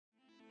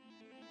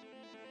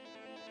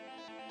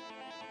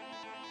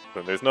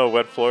But there's no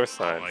wet floor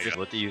sign.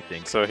 What do you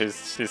think? So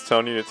he's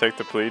telling you to take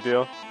the plea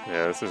deal?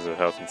 Yeah, this is a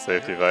health and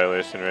safety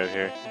violation right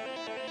here.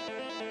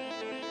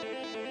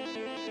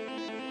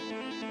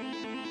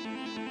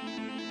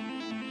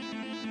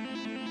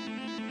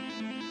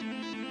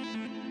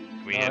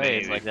 Hey,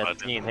 it's like that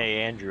scene.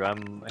 Hey, Andrew,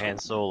 I'm Han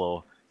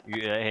Solo.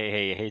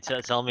 Hey,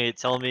 tell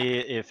me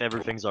if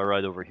everything's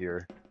alright over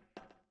here.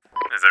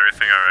 Is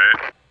everything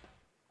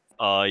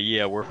alright?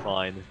 Yeah, we're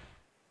fine.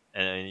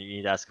 And you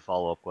need to ask a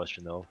follow-up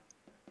question, though.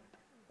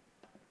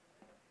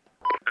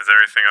 Is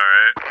everything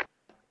alright?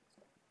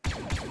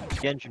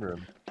 The engine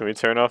room. Can we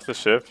turn off the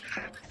ship?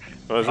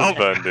 What does this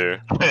button do?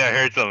 I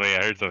heard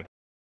something,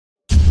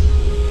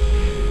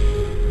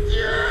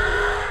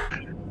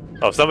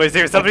 Oh, somebody's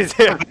here, somebody's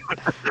here!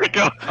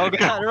 Go! Oh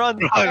god, run!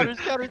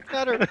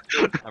 Scatter!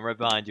 I'm right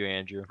behind you,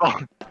 Andrew.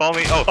 Follow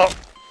me! Oh!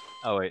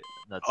 Oh wait,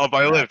 that's... Oh,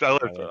 I lived.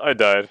 I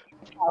died.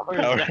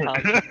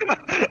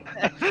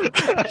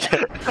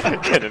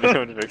 Can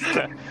anyone fix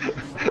that?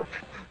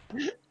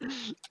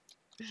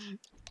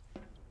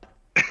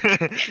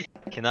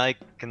 Can I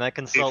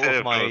consult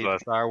with my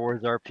Star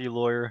Wars RP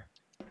lawyer?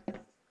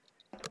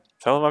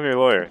 Tell him I'm your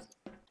lawyer.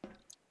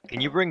 Can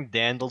you bring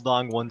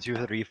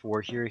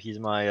Dandledong1234 here? He's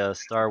my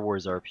Star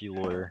Wars RP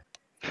lawyer.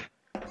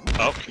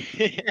 Oh.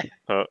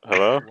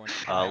 Hello?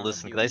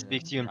 Listen, could I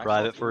speak to you in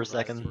private for a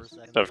second?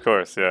 Of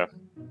course, yeah.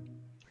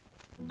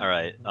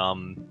 Alright,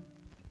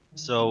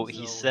 so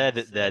he said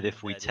that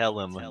if we tell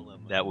him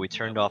that we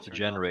turned off the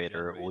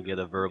generator, we'll get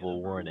a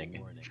verbal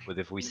warning. But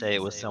if we say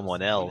it was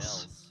someone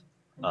else,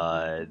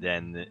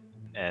 then,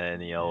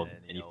 and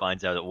he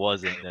finds out it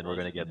wasn't, then we're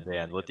gonna get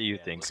banned. What do you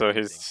think? So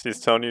he's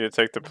telling you to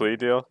take the plea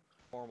deal?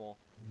 Look,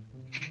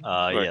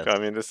 yes. I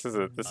mean, this is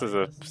a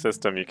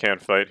system you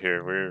can't fight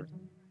here.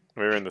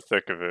 We're in the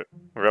thick of it.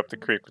 We're up the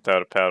creek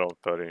without a paddle,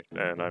 buddy.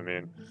 And I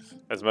mean,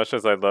 as much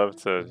as I'd love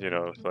to,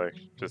 like,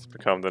 just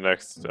become the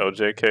next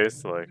OJ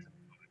case, like,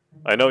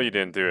 I know you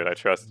didn't do it. I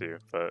trust you,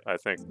 but I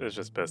think it's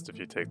just best if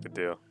you take the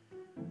deal.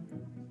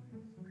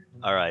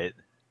 All right.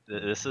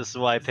 This is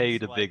why I pay you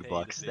the big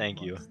bucks.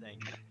 Thank you.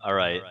 All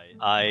right.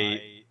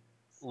 I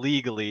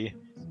legally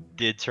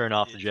did turn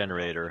off the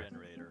generator.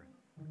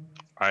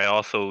 I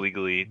also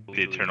legally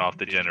did turn off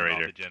the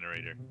generator.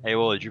 Hey,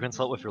 well, did you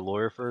consult with your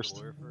lawyer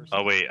first?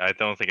 Oh wait, I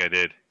don't think I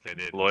did.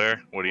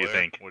 Lawyer? What do you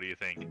think?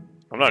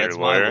 I'm not your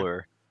lawyer. My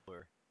lawyer.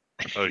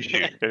 Oh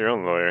shoot. Get your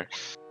own lawyer.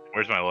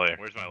 Where's my lawyer?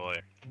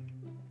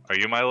 Are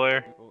you my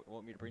lawyer?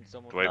 Want me to bring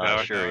someone? Dwight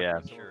Bauer? Sure, yeah.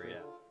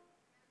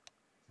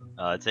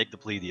 Take the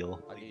plea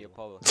deal. I'll give you a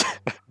call.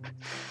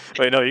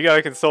 Wait, no, you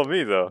gotta consult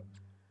me though.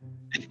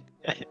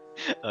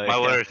 My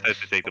lawyer said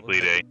to take the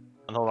plea day.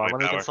 Hold on,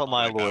 let me consult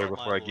my lawyer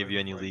before I give you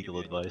any legal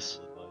advice.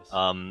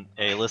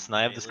 Hey, listen,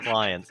 I have this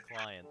client.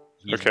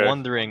 He's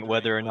wondering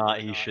whether or not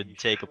he should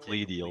take a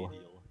plea deal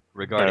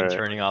regarding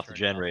turning off the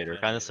generator,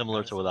 kind of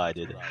similar to what I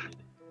did.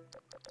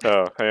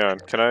 Oh, hang on.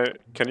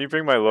 Can you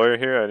bring my lawyer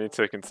here? I need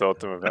to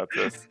consult him about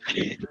this.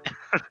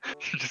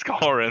 Just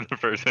call a random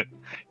person.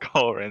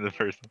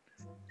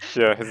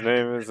 Yeah, his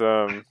name is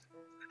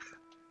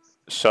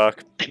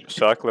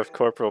Shocklift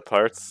Corporal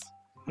Parts.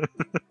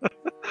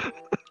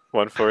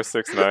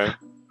 1469.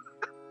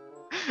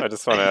 I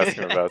just want to ask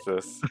him about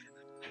this.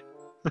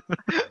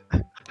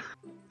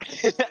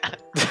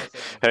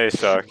 Hey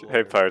Shock,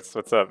 hey Parts,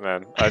 what's up,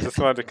 man? I just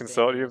wanted to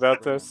consult you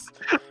about this.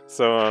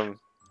 So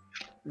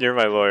you're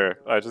my lawyer.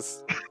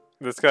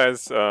 This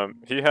guy's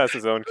he has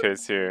his own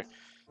case here.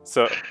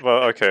 So,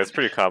 well, okay, it's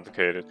pretty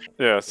complicated.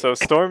 Yeah, so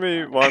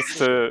Stormy wants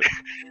to...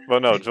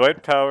 Well, no,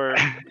 Dwight Power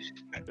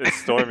is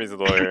Stormy's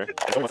lawyer.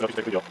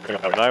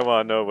 And I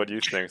want to know what you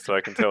think so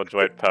I can tell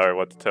Dwight Power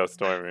what to tell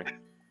Stormy.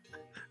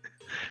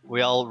 We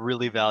all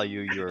really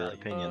value your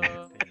opinion.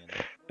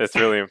 It's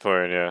really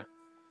important, yeah.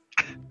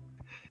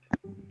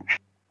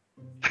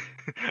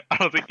 I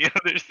don't think you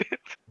understand.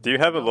 Do you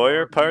have a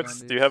lawyer, Parts?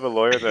 Do you have a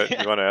lawyer that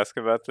you want to ask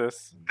about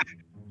this?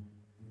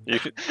 Do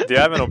you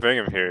have him? I'll bring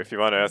him here if you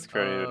want to ask for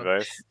any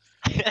advice.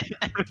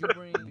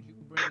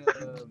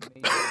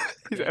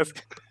 He's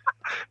asking.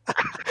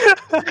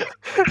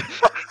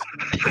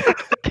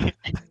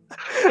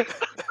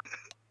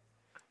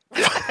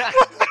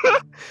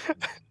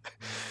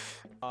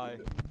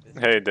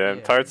 Hey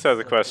Dan, Parts has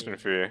a question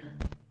for you.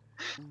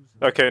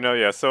 Okay, no,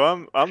 yeah.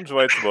 So I'm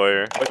Dwight's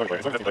lawyer.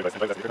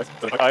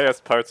 I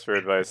asked Parts for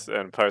advice,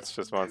 and Parts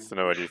just wants to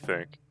know what you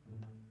think.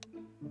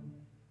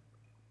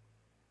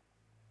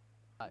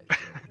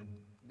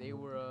 They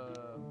were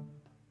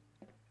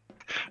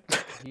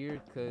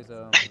here because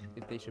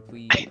if they should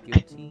plead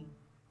guilty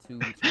to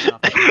turn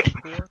off the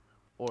core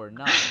or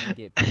not and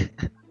get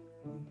banned.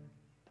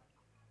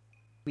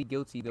 Plead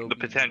guilty though. The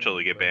potential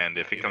to get banned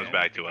if it comes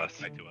back to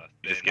us.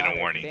 Just get a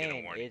warning.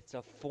 It's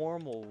a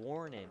formal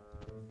warning.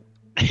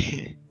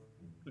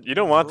 You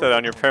don't want that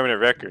on your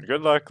permanent record.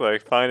 Good luck,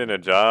 like, finding a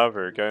job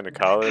or going to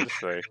college.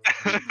 Like,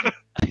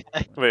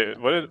 wait,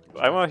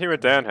 I want to hear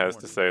what Dan has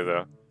to say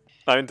though.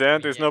 I mean,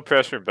 Dan, there's no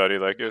pressure, buddy.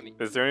 Like,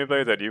 is there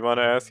anybody that you want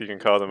to ask? You can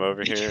call them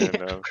over here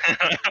and.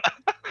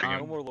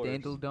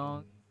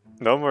 Dandledong.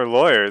 No more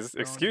lawyers.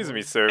 Your own Excuse me,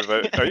 lawyer. sir,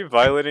 but are you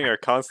violating our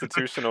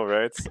constitutional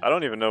rights? I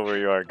don't even know where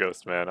you are,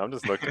 Ghost Man. I'm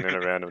just looking in a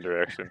random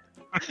direction.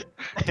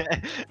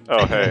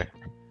 Oh, hey.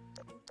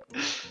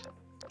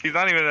 He's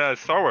not even a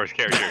Star Wars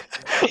character.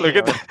 Look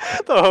at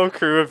the whole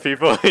crew of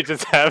people he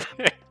just have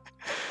here.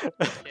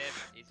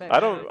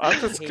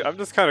 I'm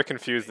just kind of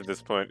confused at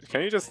this point.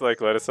 Can you just like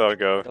let us all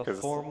go? The 'Cause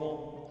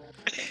formal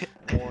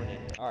warning.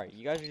 Alright,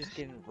 you guys are just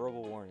getting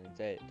verbal warnings.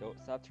 Hey, don't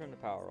stop turning the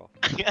power off.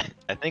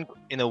 I think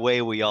in a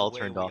way we all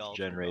turned off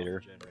the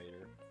generator.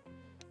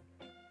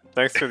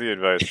 thanks for the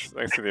advice.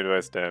 Thanks for the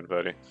advice, Dan,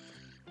 buddy.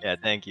 Yeah,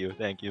 thank you.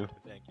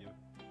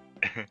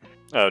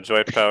 Oh,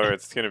 joint power.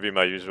 It's gonna be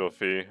my usual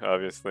fee,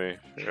 obviously,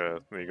 for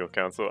legal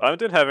counsel. I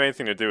didn't have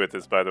anything to do with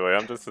this, by the way.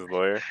 I'm just his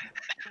lawyer.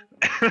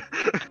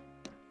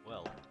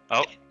 Well,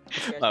 Oh,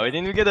 we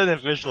didn't even get an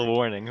official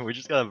warning. We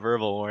just got a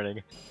verbal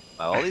warning.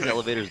 Wow, all these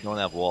elevators don't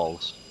have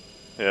walls.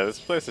 Yeah, this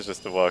place is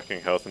just a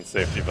walking health and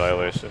safety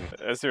violation.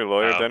 As your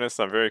lawyer, Wow. Dennis,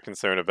 I'm very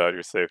concerned about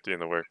your safety in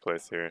the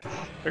workplace here.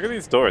 Look at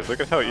these doors. Look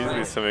at how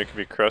easily somebody can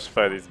be crushed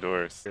by these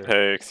doors.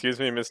 Hey, excuse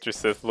me, Mr.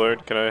 Sith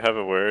Lord. Can I have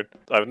a word?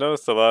 I've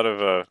noticed a lot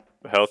of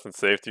health and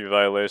safety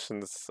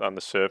violations on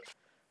the ship.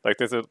 Like,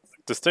 there's a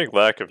distinct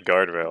lack of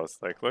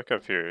guardrails. Like, look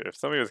up here. If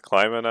somebody was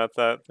climbing at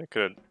that, they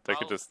could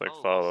just like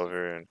fall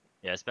over and.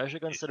 Yeah, especially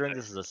considering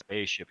this is a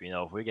spaceship. You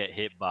know, if we get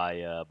hit by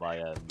a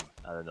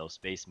I don't know,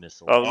 space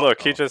missile. Oh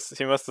look, he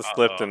must have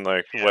slipped in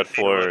like Yeah, wet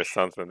you know floor what? or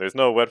something. There's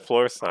no wet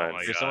floor signs.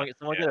 my If God.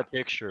 someone yeah. get a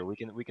picture, we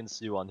can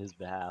sue on his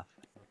behalf.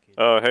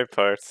 Oh hey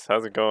Parts,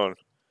 how's it going?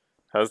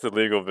 How's the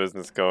legal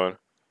business going?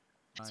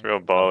 It's real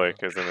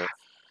ballic, isn't it?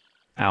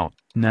 Out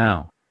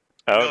now.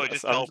 Out,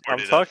 just I'm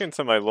teleported us. talking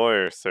to my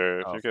lawyer,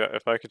 sir. Oh.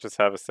 If I could just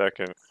have a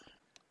second.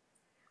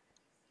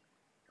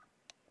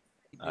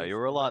 You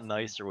were a lot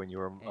nicer when you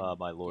were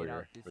my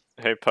lawyer.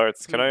 Hey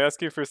Parts, can I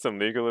ask you for some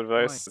legal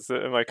advice? Is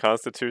it my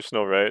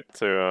constitutional right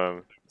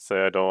to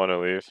say I don't want to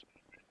leave?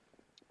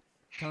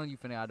 Telling you,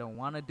 Finny, I don't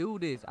want to do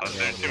this. Oh,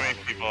 there's too many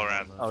people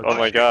around. Oh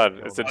my God,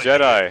 it's a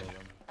Jedi!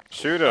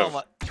 Shoot him!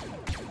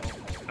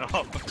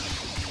 Oh.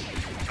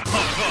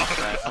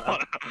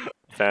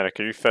 Fanic,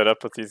 are you fed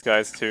up with these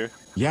guys too?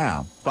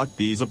 Yeah, fuck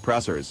these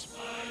oppressors.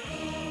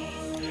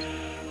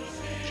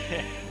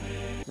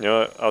 You know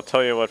what? I'll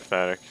tell you what,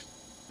 Fanic.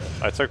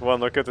 I took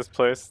one look at this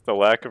place. The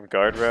lack of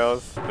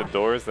guardrails, the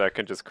doors that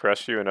can just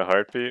crush you in a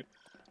heartbeat.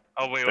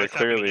 Oh wait, They what's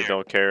happening clearly here?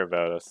 don't care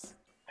about us.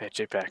 Hey,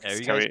 J-Pax, Are you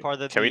can guys we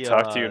part of can we the,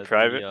 talk to you in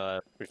private?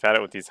 the, We've had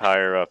it with these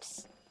higher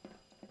ups,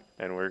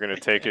 and we're gonna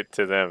take it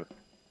to them.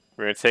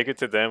 We're gonna take it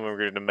to them, and we're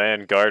gonna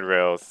demand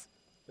guardrails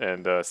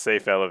and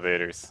safe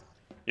elevators.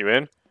 You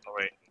in? Oh,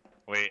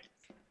 wait.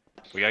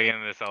 We gotta get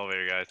in this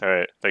elevator, guys. All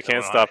right. They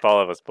can't Going on. stop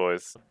all of us,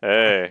 boys.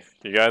 Hey,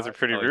 you guys were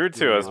pretty Oh, rude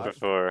to us yeah.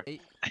 before.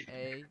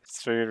 Hey,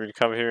 Just figured we'd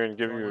come here and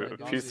give Don't you wanna a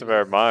do piece this. of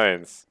our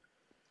minds.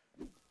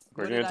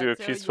 We're what gonna did do I a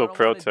tell you? peaceful I don't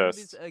wanna do protest.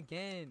 this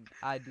again.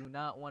 I do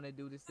not want to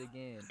do this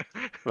again.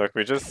 Look,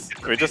 we just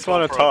Peaceful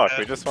want to talk.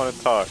 We protest. just want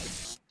to talk.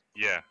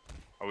 Yeah.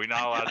 Are we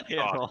not allowed to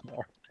talk?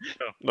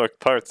 Look,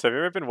 Parts, have you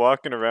ever been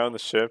walking around the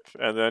ship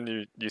and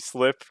then you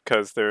slip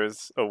because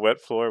there's a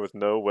wet floor with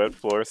no wet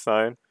floor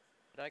sign?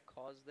 Did I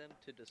cause them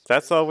to disperse?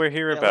 That's all we're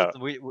here Yeah, about.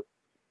 listen,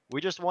 we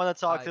just want to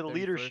talk to the 31st.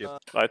 leadership.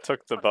 I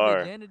took the The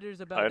bar. janitor's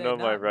about I that, know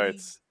my not me.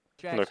 rights.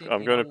 Look, Distraction, I'm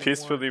and gonna I will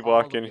peacefully warn all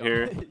walk of in y'all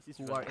here.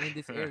 who are in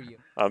this area.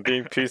 I'm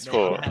being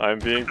peaceful. I'm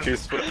being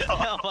peaceful.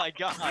 Oh my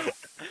god!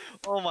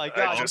 Oh my god!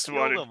 I you just killed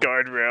wanted him.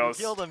 guardrails.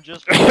 You killed him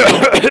just.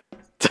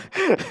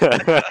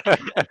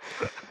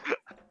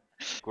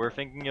 We're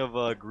thinking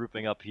of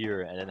grouping up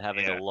here and then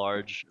having Yeah. a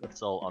large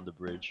assault on the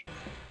bridge.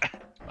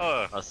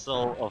 Oh,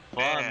 Assault of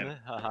fun. Man.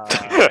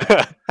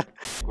 Haha.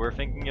 We're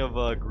thinking of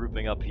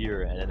grouping up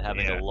here and then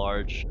having Yeah. a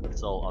large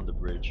assault on the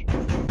bridge.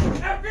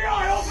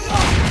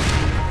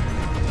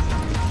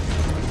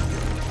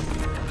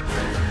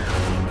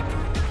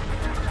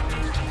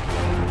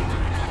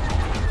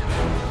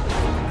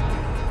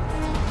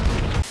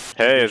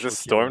 Hey, is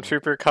this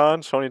Stormtrooper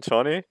Con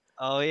 2020?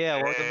 Oh yeah,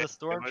 welcome Hey, to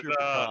Stormtrooper what's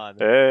up? Con.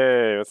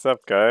 Hey, what's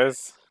up,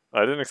 guys?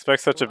 I didn't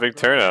expect such a big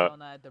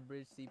turnout. At the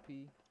bridge,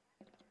 CP.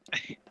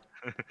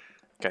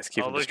 Guys,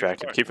 keep Oh, him look,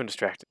 distracted. it's Keep him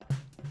distracted.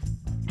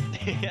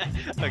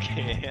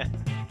 Okay.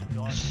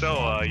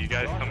 so you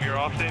guys come here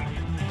often?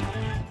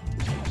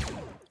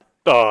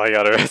 Oh, I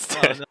got Oh,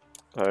 arrested.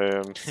 no. I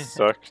am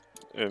stuck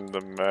in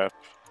the map.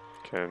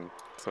 Can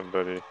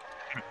somebody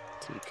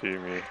TP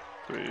me,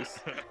 please?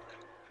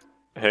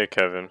 Hey,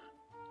 Kevin.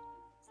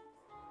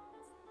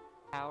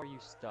 How are you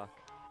stuck?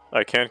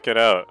 I can't get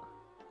out.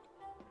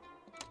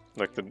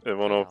 Like, it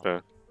won't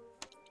open.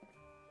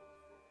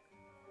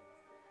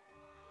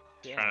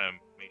 Trying to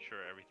make sure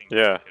everything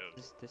Yeah.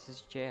 goes. This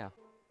is jail.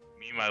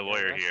 Me and my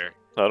lawyer here.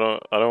 I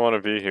don't want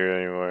to be here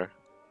anymore.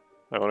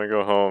 I want to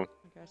go home.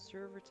 You gotta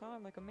serve your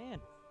time like a man.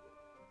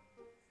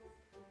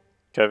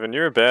 Kevin,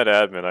 you're a bad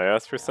admin. I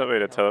asked for somebody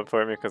to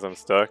teleport me because I'm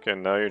stuck,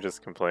 and now you're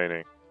just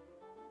complaining.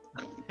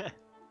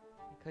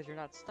 Because you're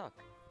not stuck.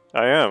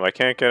 I am. I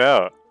can't get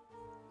out.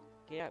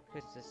 Get out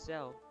because it's a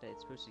cell that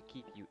it's supposed to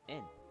keep you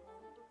in.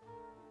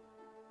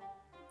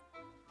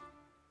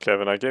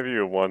 Kevin, I gave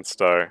you a 1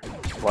 star.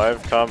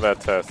 Live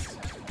combat test.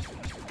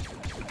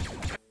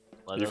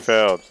 You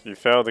failed. You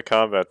failed the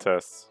combat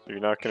test. You're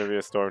not going to be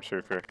a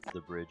stormtrooper.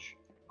 The bridge.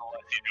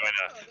 Join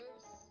us.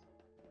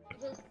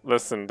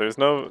 Listen, there's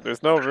no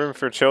room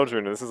for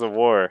children. This is a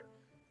war.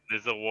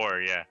 This is a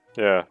war, yeah.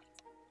 Yeah.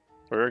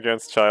 We're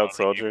against child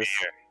soldiers.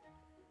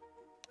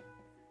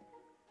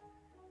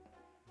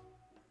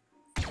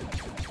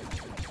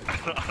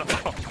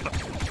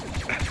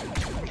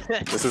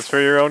 This is for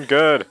your own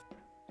good.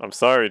 I'm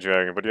sorry,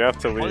 Dragon, but you have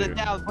to leave. Put it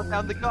down, put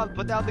down the gun,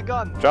 put down the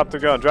gun! Drop the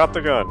gun, drop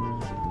the gun!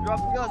 Drop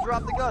the gun,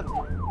 drop the gun!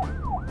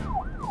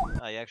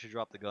 Ah, you actually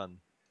dropped the gun.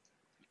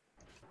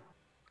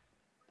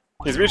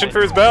 He's reaching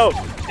for his belt!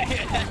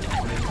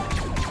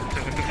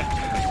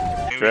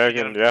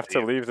 Dragon, you have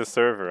to leave the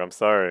server, I'm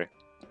sorry.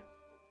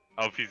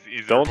 Oh,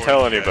 he's Don't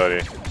tell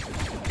anybody.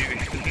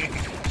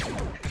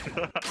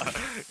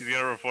 He's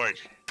gonna report.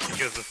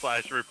 Because the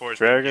Flash report.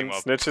 Dragon,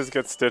 snitches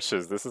get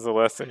stitches. This is a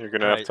lesson you're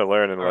gonna have to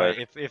learn in life.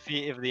 If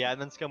the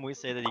admins come, we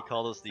say that he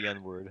called us the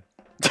N-word.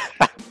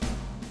 Are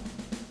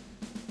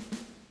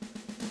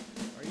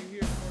you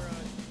here for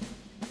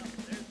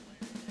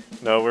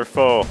No, we're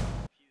full.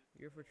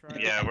 You're for trying?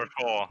 Yeah, we're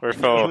full. We're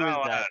full. He's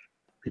not allowed.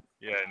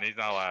 Yeah, and he's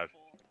not allowed.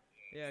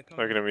 Yeah, come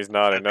Look on. at him, he's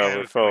nodding. That's the No, guy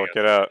we're who full. killed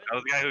Get us. out. That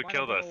was the guy who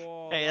killed us.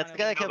 Hey, that's the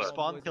guy that kept Boys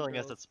spawn and killing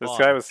us at girls. spawn. This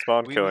guy was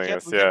spawn we killing kept,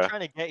 us, we kept yeah.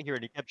 trying to get here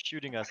and he kept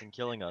shooting us and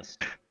killing us.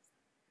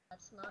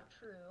 That's not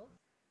true.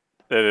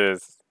 It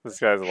is. This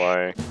guy's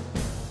lying. That's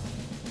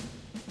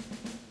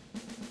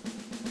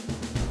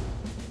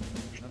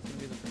gonna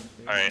be the first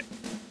phase. Alright.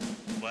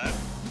 Left.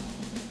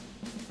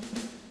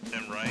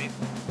 Then right.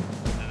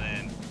 And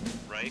then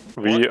right.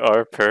 We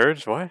are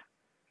purged? What?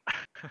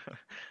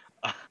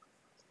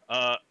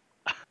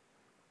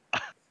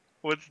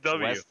 What's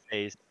W? West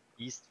face,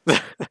 east.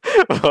 I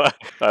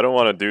don't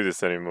want to do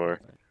this anymore.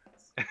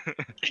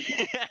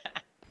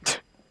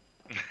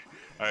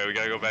 Alright, we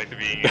gotta go back to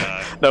being,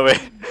 No, wait.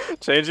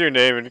 Change your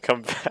name and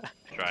come back.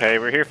 Hey,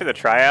 we're here for the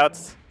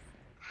tryouts.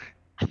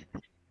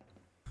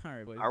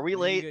 Alright, boys. Are we You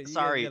late? guys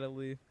Sorry. gotta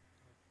leave.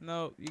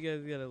 No, you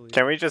guys gotta leave.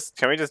 Can we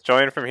just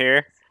join from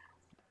here?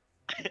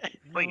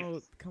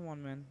 No, come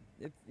on, man.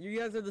 You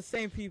guys are the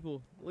same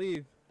people.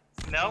 Leave.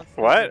 No?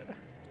 What?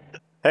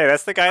 Hey,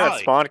 that's the guy that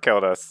Ollie. spawn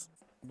killed us.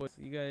 Boys,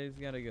 you guys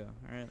gotta go.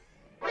 Alright.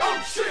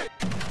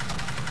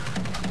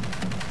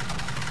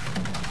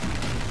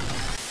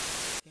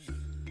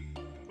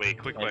 Wait,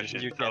 quick Hey, this is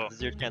question. your chance. This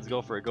is your chance.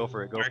 Go for it. Go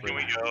for it. Go Where for can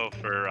we it. go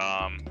for,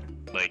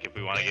 like, if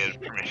we want to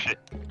get permission?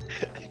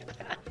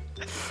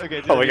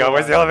 Okay. Oh my god,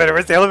 where's the elevator?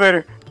 Where's the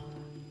elevator?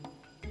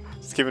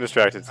 Just keep him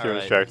distracted. Just keep him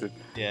Alright. distracted.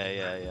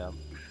 Yeah.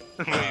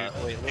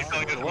 Wait, He's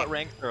telling us what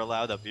ranks are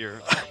allowed up here?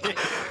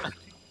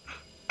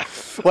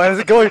 Why is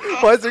it going?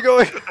 Why is it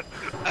going?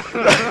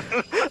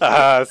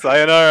 Ah,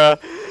 sayonara.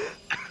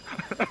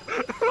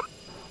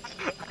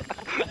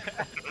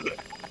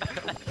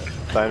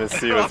 Time to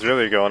see what's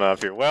really going on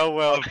here.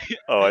 Well.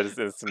 Oh, I just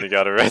instantly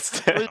got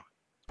arrested.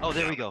 Oh,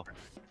 there we go.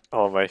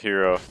 Oh, my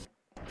hero.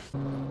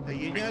 Are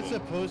you not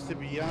supposed to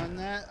be on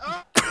that?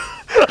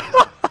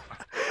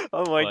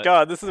 Oh my What?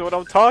 god, this is what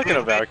I'm talking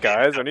about,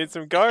 guys. I need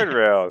some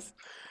guardrails.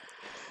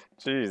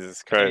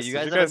 Jesus Hey, Christ. you Did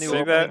guys you have a guys new see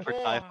opening that? for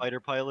TIE Fighter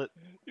pilot?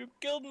 You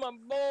killed my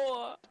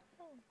boy.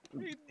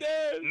 He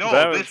dead. No,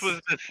 That this was-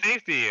 was the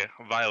safety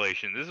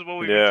violation. This is what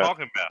we've Yeah. been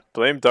talking about.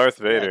 Blame Darth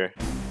Vader.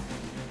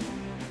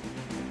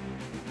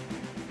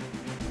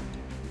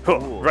 Huh,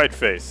 Ooh. right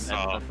face.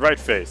 Uh, Right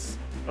face.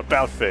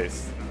 About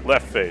face.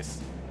 Left face.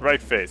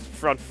 Right face.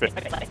 Front face.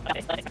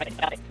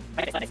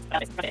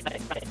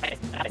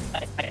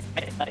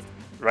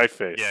 Right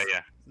face.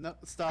 yeah. No,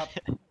 stop.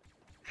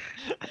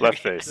 Left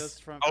face.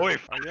 Just from. Oh, wait.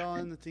 Are y'all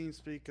in the team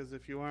speak? Because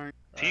if you aren't,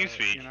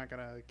 TeamSpeak? you're not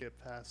gonna get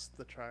past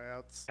the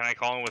tryouts. Can I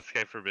call him with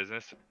Skype for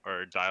Business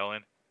or dial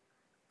in?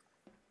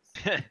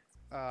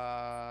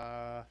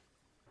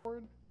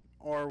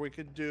 Or we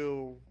could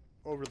do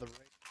over the.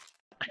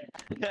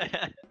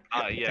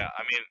 Yeah.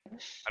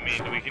 I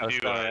mean, we can Oh, do.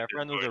 sorry, our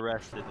friend was Discord.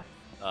 arrested.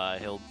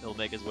 He'll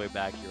make his way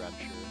back here, I'm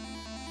sure.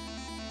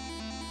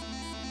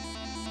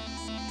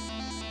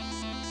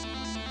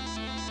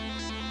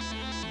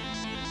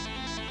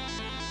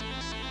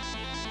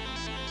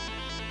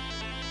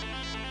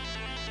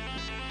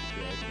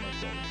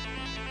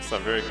 So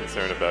I'm very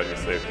concerned about your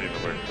safety in the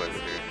workplace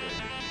here.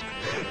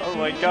 Oh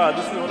my god,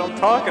 this is what I'm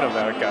talking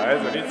about,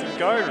 guys. I need some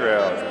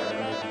guardrails.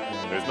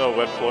 There's no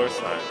wet floor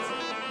signs.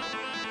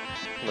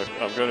 Look,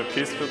 I'm going to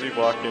peacefully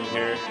walk in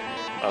here.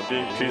 I'm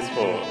being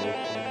peaceful.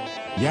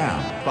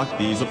 Yeah, fuck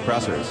these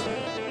oppressors.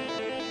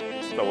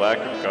 It's the lack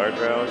of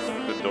guardrails,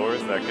 the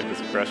doors that could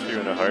just crush you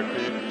in a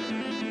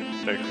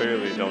heartbeat. They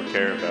clearly don't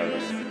care about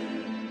us.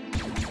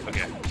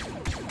 Okay.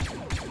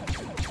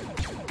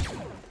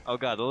 Oh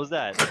god, what was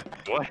that?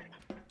 What?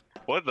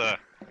 What the?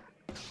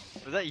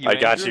 Was that you? I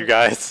got Andrew? you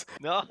guys.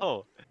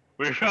 No.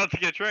 We're about to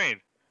get trained.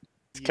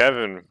 It's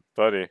Kevin,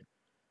 buddy.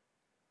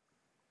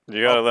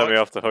 You gotta Oh, let me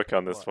fuck. off the hook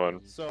on this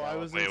one. So I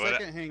was Wait, in what?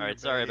 second hangar. Alright,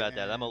 sorry bay, about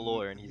that. I'm a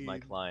lawyer and he's my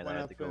he client. I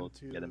went had to up go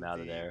into get him out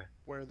of the- there.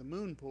 Where the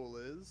moon pool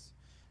is,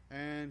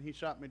 and he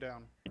shot me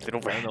down. You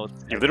little I don't know rat.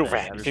 what's You little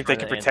happening. rat. I'm You just think they trying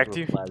can to protect answer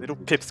you? a flag Little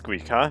tweet.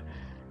 pipsqueak, huh?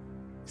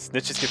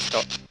 Snitches get.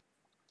 Oh,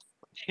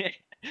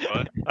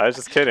 What? I was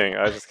just kidding.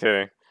 I was just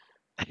kidding.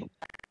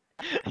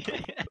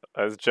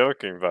 I was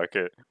joking,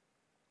 Bucket.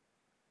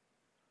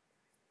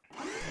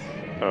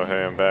 Oh,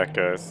 hey, I'm back,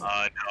 guys. No,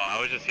 I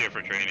was just here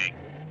for training.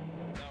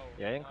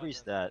 Yeah,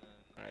 increase that.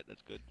 Alright,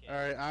 that's good.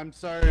 Alright, I'm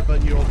sorry,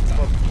 but all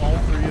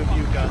three of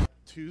you got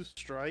 2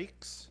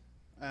 strikes.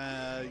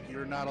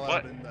 You're not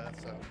allowed What? in that,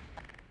 so.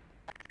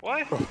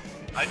 What?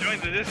 I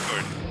joined the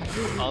Discord.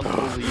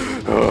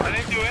 Unbelievable. I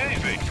didn't do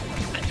anything.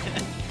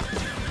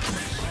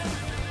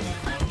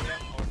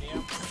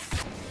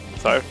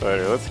 TIE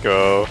Fighter, let's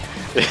go.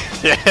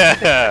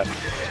 Yeah!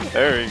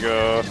 There we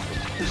go.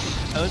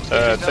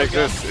 Take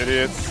this,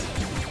 idiots.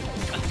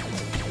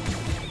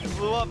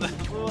 Blew up,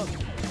 blew up.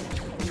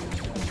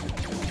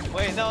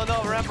 Wait, no,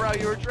 remember how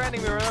you were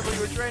training me,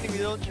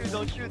 don't shoot,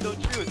 don't shoot,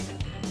 don't shoot.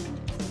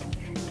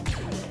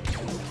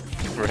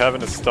 We're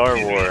having a Star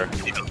War.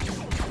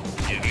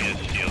 Give me a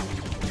shield.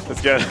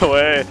 Let's get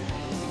away.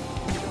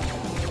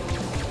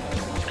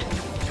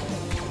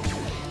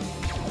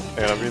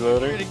 And I'm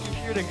reloading. Keep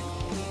shooting.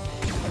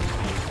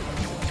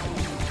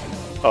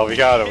 Oh, we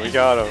got him, we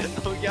got him.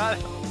 We got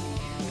him.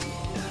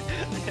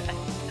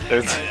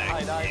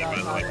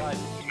 Hide.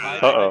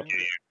 Uh-oh.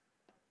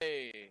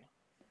 Hey.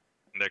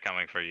 They're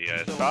coming for you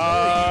guys.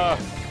 Ah!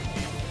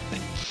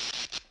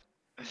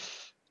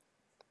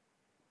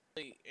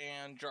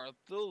 And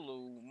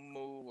Jarthulu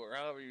move, or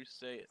however you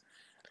say it,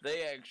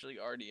 they actually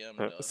RDM'd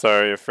us.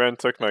 Sorry, a friend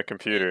took my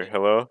computer.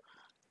 Hello?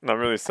 I'm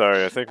really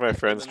sorry. I think my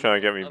friend's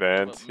trying to get me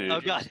banned.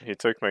 Oh, God. He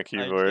took my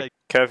keyboard.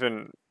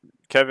 Kevin,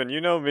 you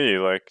know me.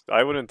 Like,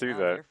 I wouldn't do Wow,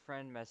 that. Your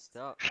friend messed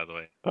up. By the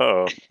way,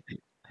 Uh-oh.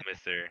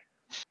 Mr.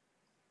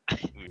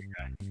 Weird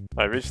guy.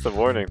 I reached the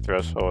warning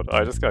threshold.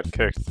 I just got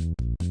kicked.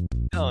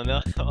 Oh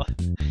no.